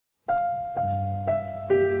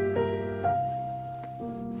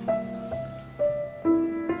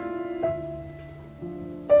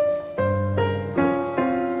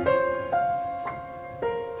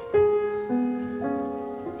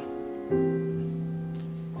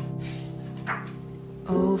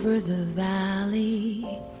Over the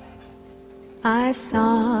valley, I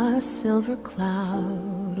saw a silver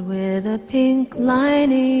cloud with a pink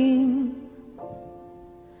lining.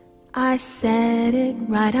 I said it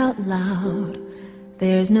right out loud,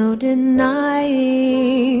 there's no denying.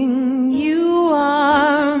 You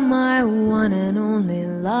are my one and only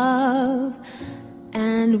love,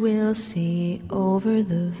 and we'll see over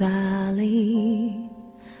the valley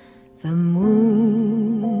the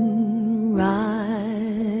moon rise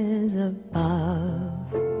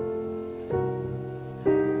above.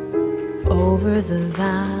 Over the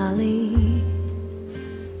valley,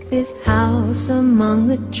 this house among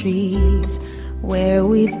the trees where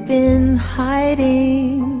we've been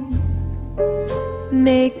hiding,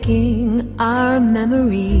 making our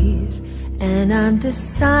memories, and I'm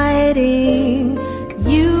deciding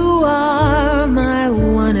you are my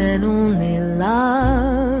one and only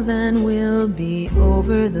love, and we'll be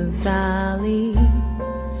over the valley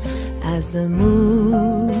as the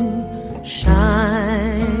moon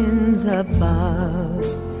shines above.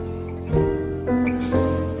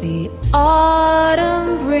 The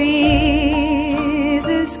autumn breezes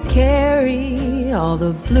carry all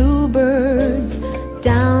the bluebirds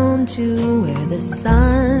down to where the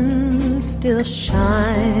sun still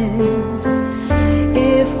shines.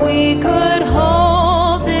 If we could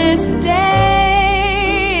hold this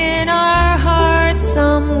day in our hearts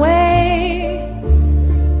some way,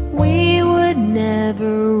 we would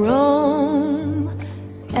never roam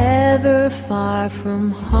ever far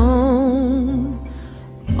from home.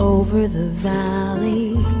 Over the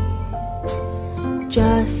valley,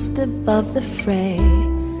 just above the fray,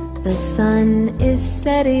 the sun is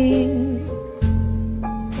setting.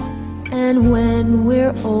 And when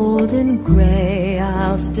we're old and gray,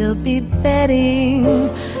 I'll still be betting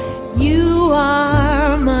you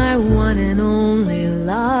are my one and only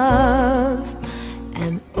love.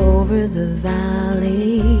 And over the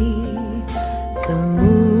valley, the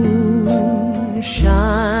moon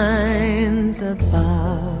shines above.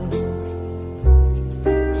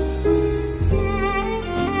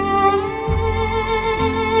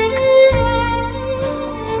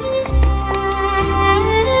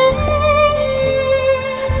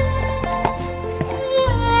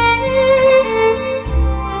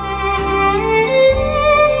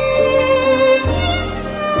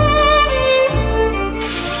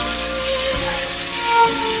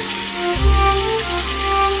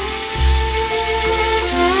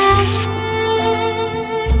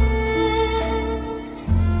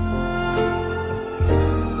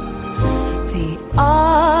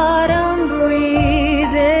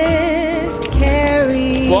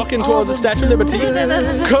 Walking towards the Statue of Liberty,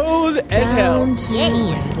 cold as hell. Yeah. I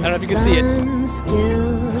don't know if you can see it.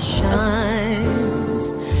 Still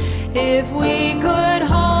shines. If we could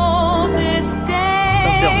hold this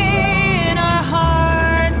day in our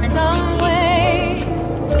hearts some way,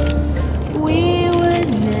 we would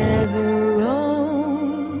never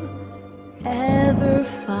roam ever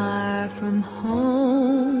far from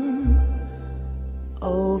home.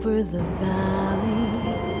 Over the valley,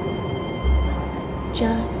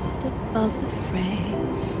 just above the fray,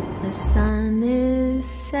 the sun is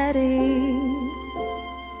setting.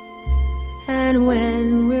 And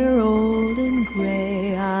when we're old and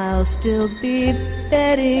gray, I'll still be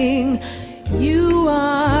betting you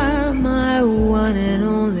are my one and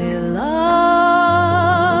only love.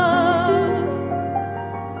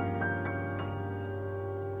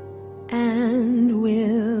 And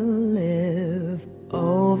we'll live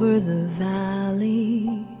over the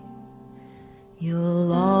valley.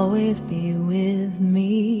 You'll always be with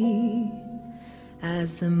me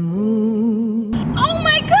as the moon. Oh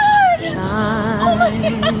my God! Shines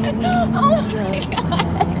Oh my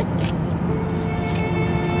God!